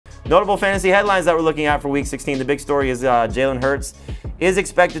Notable fantasy headlines that we're looking at for Week 16. The big story is Jalen Hurts is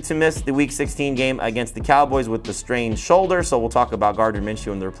expected to miss the Week 16 game against the Cowboys with the strained shoulder. So we'll talk about Gardner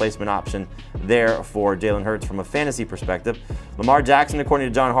Minshew and the replacement option there for Jalen Hurts from a fantasy perspective. Lamar Jackson, according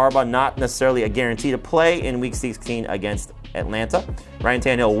to John Harbaugh, not necessarily a guarantee to play in Week 16 against Atlanta. Ryan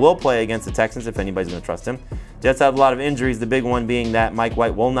Tannehill will play against the Texans if anybody's going to trust him. Jets have a lot of injuries, the big one being that Mike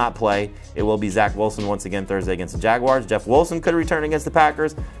White will not play. It will be Zach Wilson once again Thursday against the Jaguars. Jeff Wilson could return against the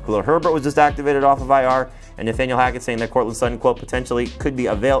Packers. Khalil Herbert was just activated off of IR. And Nathaniel Hackett saying that Courtland Sutton, quote, potentially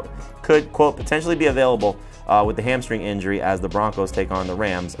potentially be available with the hamstring injury as the Broncos take on the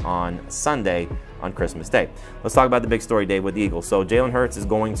Rams on Sunday on Christmas Day. Let's talk about the big story, Dave, with the Eagles. So Jalen Hurts is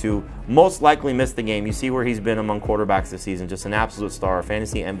going to most likely miss the game. You see where he's been among quarterbacks this season, just an absolute star,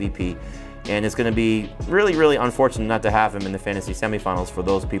 fantasy MVP. And it's going to be really, really unfortunate not to have him in the fantasy semifinals for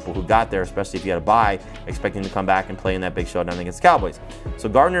those people who got there, especially if you had a bye, expecting to come back and play in that big showdown against the Cowboys. So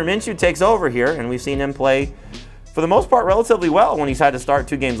Gardner Minshew takes over here, and we've seen him play, for the most part, relatively well when he's had to start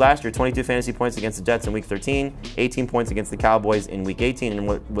 2 games last year. 22 fantasy points against the Jets in Week 13, 18 points against the Cowboys in Week 18 in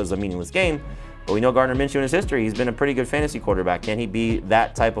what was a meaningless game. But we know Gardner Minshew in his history, he's been a pretty good fantasy quarterback. Can he be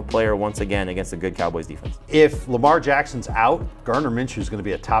that type of player once again against a good Cowboys defense? If Lamar Jackson's out, Gardner Minshew is going to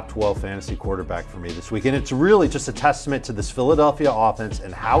be a top 12 fantasy quarterback for me this week. And it's really just a testament to this Philadelphia offense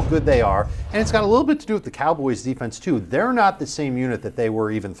and how good they are. And it's got a little bit to do with the Cowboys defense too. They're not the same unit that they were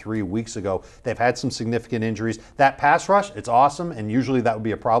even 3 weeks ago. They've had some significant injuries. That pass rush, it's awesome. And usually that would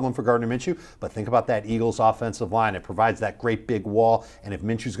be a problem for Gardner Minshew. But think about that Eagles offensive line. It provides that great big wall. And if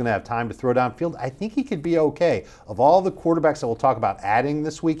Minshew's going to have time to throw downfield, I think he could be okay. Of all the quarterbacks that we'll talk about adding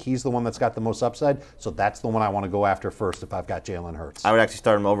this week, he's the one that's got the most upside. So that's the one I want to go after first if I've got Jalen Hurts. I would actually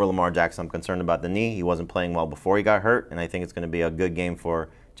start him over Lamar Jackson. I'm concerned about the knee. He wasn't playing well before he got hurt, and I think it's going to be a good game for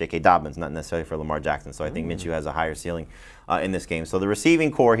J.K. Dobbins, not necessarily for Lamar Jackson. So I think Minshew has a higher ceiling in this game. So the receiving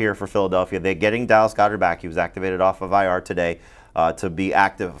core here for Philadelphia, they're getting Dallas Goedert back. He was activated off of IR today to be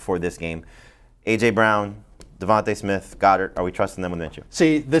active for this game. A.J. Brown, Devontae Smith, Goddard, are we trusting them with Minshew?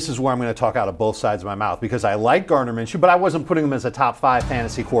 See, this is where I'm going to talk out of both sides of my mouth because I like Gardner Minshew, but I wasn't putting him as a top 5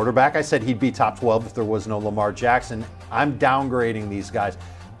 fantasy quarterback. I said he'd be top 12 if there was no Lamar Jackson. I'm downgrading these guys.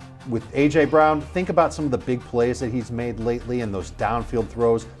 With A.J. Brown, think about some of the big plays that he's made lately and those downfield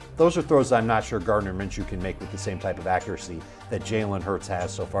throws. Those are throws I'm not sure Gardner Minshew can make with the same type of accuracy that Jalen Hurts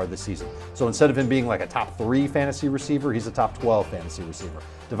has so far this season. So instead of him being like a top 3 fantasy receiver, he's a top 12 fantasy receiver.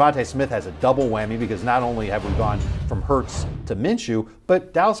 Devontae Smith has a double whammy because not only have we gone from Hurts to Minshew,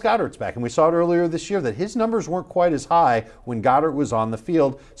 but Dallas Goedert's back. And we saw it earlier this year that his numbers weren't quite as high when Goedert was on the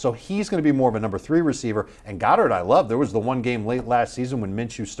field. So he's going to be more of a number 3 receiver. And Goedert, I love. There was the one game late last season when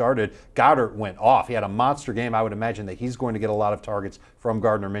Minshew started. Goedert went off. He had a monster game. I would imagine that he's going to get a lot of targets from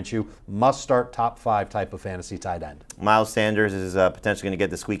Gardner Minshew. Must start top 5 type of fantasy tight end. Miles Sanders is potentially going to get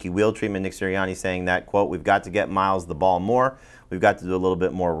the squeaky wheel treatment. Nick Sirianni saying that, quote, we've got to get Miles the ball more. We've got to do a little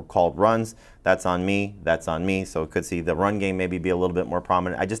bit more called runs. That's on me. That's on me. So could see the run game maybe be a little bit more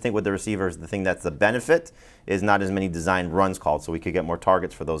prominent. I just think with the receivers, the thing that's the benefit is not as many designed runs called. So we could get more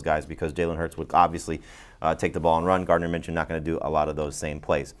targets for those guys because Jalen Hurts would obviously take the ball and run. Gardner Minshew not going to do a lot of those same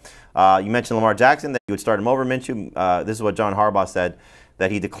plays. You mentioned Lamar Jackson, that you would start him over Minshew. This is what John Harbaugh said, that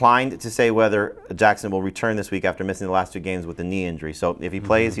he declined to say whether Jackson will return this week after missing the last 2 games with a knee injury. So if he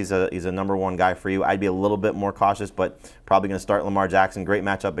plays, he's a #1 guy for you. I'd be a little bit more cautious, but probably going to start Lamar Jackson. Great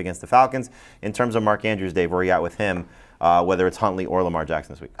matchup against the Falcons. In terms of Mark Andrews, Dave, where are you at with him, whether it's Huntley or Lamar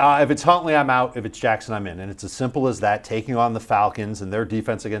Jackson this week? If it's Huntley, I'm out. If it's Jackson, I'm in. And it's as simple as that, taking on the Falcons and their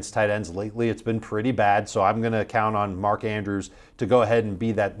defense against tight ends lately. It's been pretty bad, so I'm going to count on Mark Andrews to go ahead and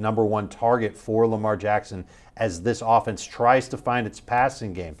be that #1 target for Lamar Jackson as this offense tries to find its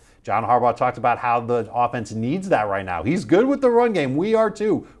passing game. John Harbaugh talked about how the offense needs that right now. He's good with the run game. We are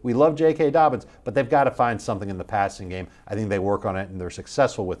too. We love J.K. Dobbins, but they've got to find something in the passing game. I think they work on it, and they're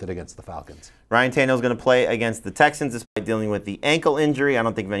successful with it against the Falcons. Ryan Tannehill is going to play against the Texans despite dealing with the ankle injury. I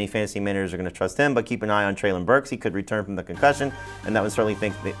don't think many fantasy managers are going to trust him, but keep an eye on Treylon Burks. He could return from the concussion, and that would certainly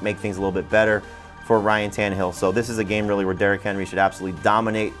make things a little bit better for Ryan Tannehill. So this is a game really where Derrick Henry should absolutely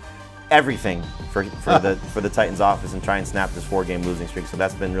dominate everything for the Titans offense and try and snap this 4-game losing streak. So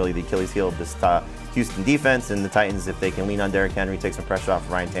that's been really the Achilles heel of this Houston defense, and the Titans, if they can lean on Derrick Henry, take some pressure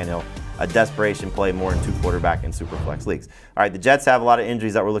off Ryan Tannehill, a desperation play more in 2-quarterback and super flex leagues. All right, the Jets have a lot of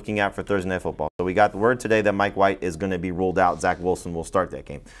injuries that we're looking at for Thursday Night Football. So we got the word today that Mike White is going to be ruled out. Zach Wilson will start that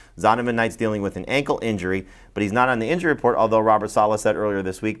game. Zonovan Knight's dealing with an ankle injury, but he's not on the injury report, although Robert Saleh said earlier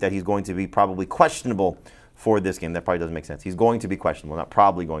this week that he's going to be probably questionable for this game. That probably doesn't make sense. He's going to be questionable, not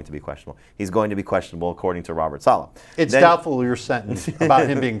probably going to be questionable. He's going to be questionable according to Robert Saleh. It's doubtful your sentence about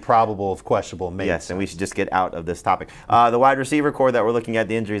him being probable of questionable made Yes, sense. and we should just get out of this topic. The wide receiver core that we're looking at,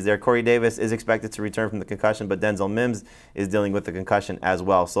 the injuries there. Corey Davis is expected to return from the concussion, but Denzel Mims is dealing with the concussion as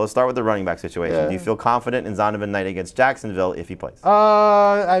well. So let's start with the running back situation. Yeah. Do you feel confident in Zonovan Knight against Jacksonville if he plays?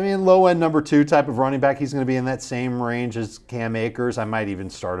 I mean, low-end number 2 type of running back. He's going to be in that same range as Cam Akers. I might even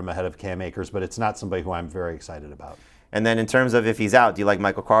start him ahead of Cam Akers, but it's not somebody who I'm very excited about. And then in terms of if he's out, do you like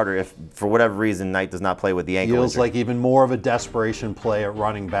Michael Carter if, for whatever reason, Knight does not play with the ankle Feels injury? like even more of a desperation play at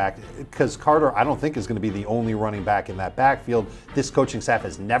running back because Carter, I don't think, is going to be the only running back in that backfield. This coaching staff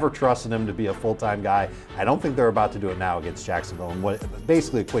has never trusted him to be a full-time guy. I don't think they're about to do it now against Jacksonville in what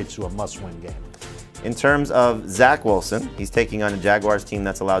basically equates to a must-win game. In terms of Zach Wilson, he's taking on a Jaguars team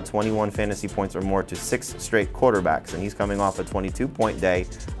that's allowed 21 fantasy points or more to 6 straight quarterbacks, and he's coming off a 22-point day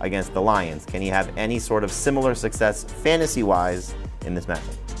against the Lions. Can he have any sort of similar success fantasy-wise in this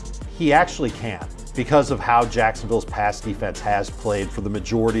matchup? He actually can because of how Jacksonville's pass defense has played for the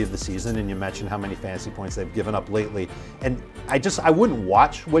majority of the season, and you mentioned how many fantasy points they've given up lately. And I wouldn't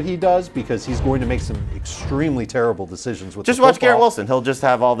watch what he does because he's going to make some extremely terrible decisions with the football. Just watch Garrett Wilson. He'll just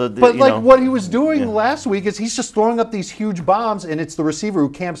have all the But like what he was doing last week is he's just throwing up these huge bombs, and it's the receiver who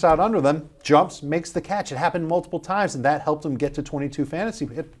camps out under them, jumps, makes the catch. It happened multiple times, and that helped him get to 22 fantasy.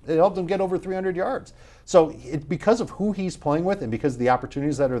 It helped him get over 300 yards. So because of who he's playing with and because of the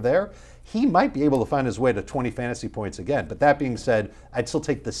opportunities that are there, he might be able to find his way to 20 fantasy points again. But that being said, I'd still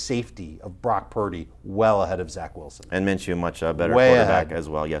take the safety of Brock Purdy well ahead of Zach Wilson. And Minshew, much better Way quarterback ahead. as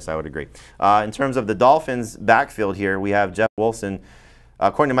well. Yes, I would agree. In terms of the Dolphins' backfield here, we have Jeff Wilson.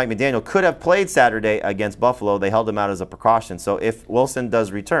 According to Mike McDaniel, could have played Saturday against Buffalo. They held him out as a precaution. So if Wilson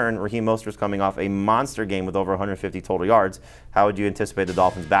does return, Raheem Mostert's coming off a monster game with over 150 total yards. How would you anticipate the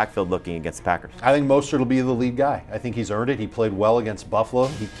Dolphins' backfield looking against the Packers? I think Mostert will be the lead guy. I think he's earned it. He played well against Buffalo.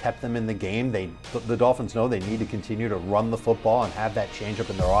 He kept them in the game. The Dolphins know they need to continue to run the football and have that changeup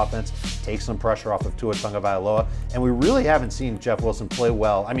in their offense, take some pressure off of Tua Tagovailoa. And we really haven't seen Jeff Wilson play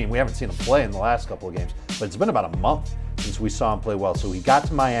well. I mean, we haven't seen him play in the last couple of games, but it's been about a month since we saw him play well. So he got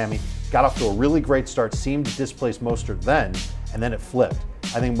to Miami, got off to a really great start, seemed to displace Mostert then, and then it flipped.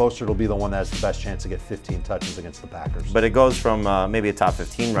 I think Mostert will be the one that has the best chance to get 15 touches against the Packers. But it goes from maybe a top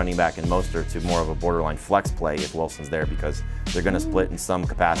 15 running back in Mostert to more of a borderline flex play if Wilson's there because they're going to split in some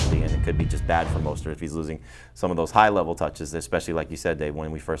capacity, and it could be just bad for Mostert if he's losing some of those high-level touches, especially like you said, Dave,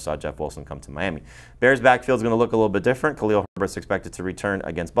 when we first saw Jeff Wilson come to Miami. Bears' backfield's going to look a little bit different. Khalil Herbert's expected to return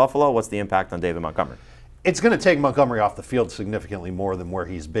against Buffalo. What's the impact on David Montgomery? It's going to take Montgomery off the field significantly more than where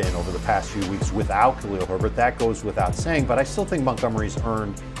he's been over the past few weeks without Khalil Herbert. That goes without saying, but I still think Montgomery's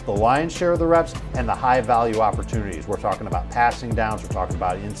earned the lion's share of the reps and the high-value opportunities. We're talking about passing downs. We're talking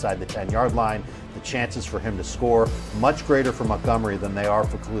about inside the 10-yard line. The chances for him to score much greater for Montgomery than they are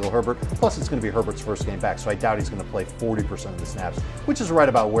for Khalil Herbert. Plus, it's going to be Herbert's first game back, so I doubt he's going to play 40% of the snaps, which is right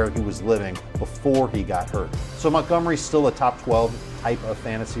about where he was living before he got hurt. So Montgomery's still a top 12 type of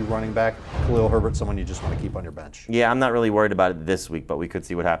fantasy running back. Khalil Herbert, someone you just want to keep on your bench. Yeah, I'm not really worried about it this week, but we could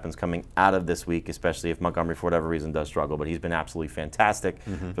see what happens coming out of this week, especially if Montgomery, for whatever reason, does struggle. But he's been absolutely fantastic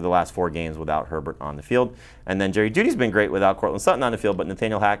for the last 4 games without Herbert on the field. And then Jerry Jeudy's been great without Cortland Sutton on the field, but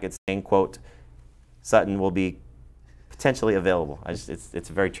Nathaniel Hackett's saying, quote, Sutton will be potentially available. It's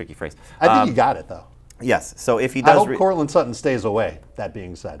a very tricky phrase. I think you got it, though. Yes. So if he does, I hope Cortland Sutton stays away. That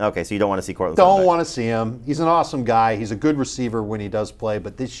being said, okay. So you don't want to see Cortland Sutton don't back. want to see him. He's an awesome guy. He's a good receiver when he does play.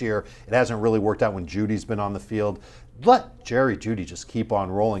 But this year, it hasn't really worked out when Judy's been on the field. Let Jerry Jeudy just keep on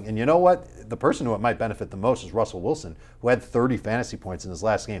rolling. And you know what? The person who it might benefit the most is Russell Wilson, who had 30 fantasy points in his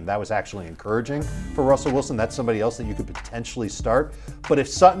last game. That was actually encouraging for Russell Wilson. That's somebody else that you could potentially start. But if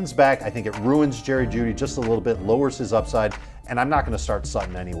Sutton's back, I think it ruins Jerry Jeudy just a little bit, lowers his upside. And I'm not going to start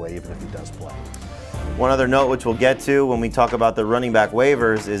Sutton anyway, even if he does play. One other note, which we'll get to when we talk about the running back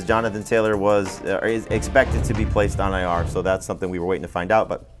waivers, is Jonathan Taylor is expected to be placed on IR. So that's something we were waiting to find out.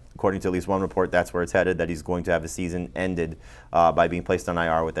 But according to at least one report, that's where it's headed, that he's going to have the season ended by being placed on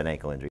IR with an ankle injury.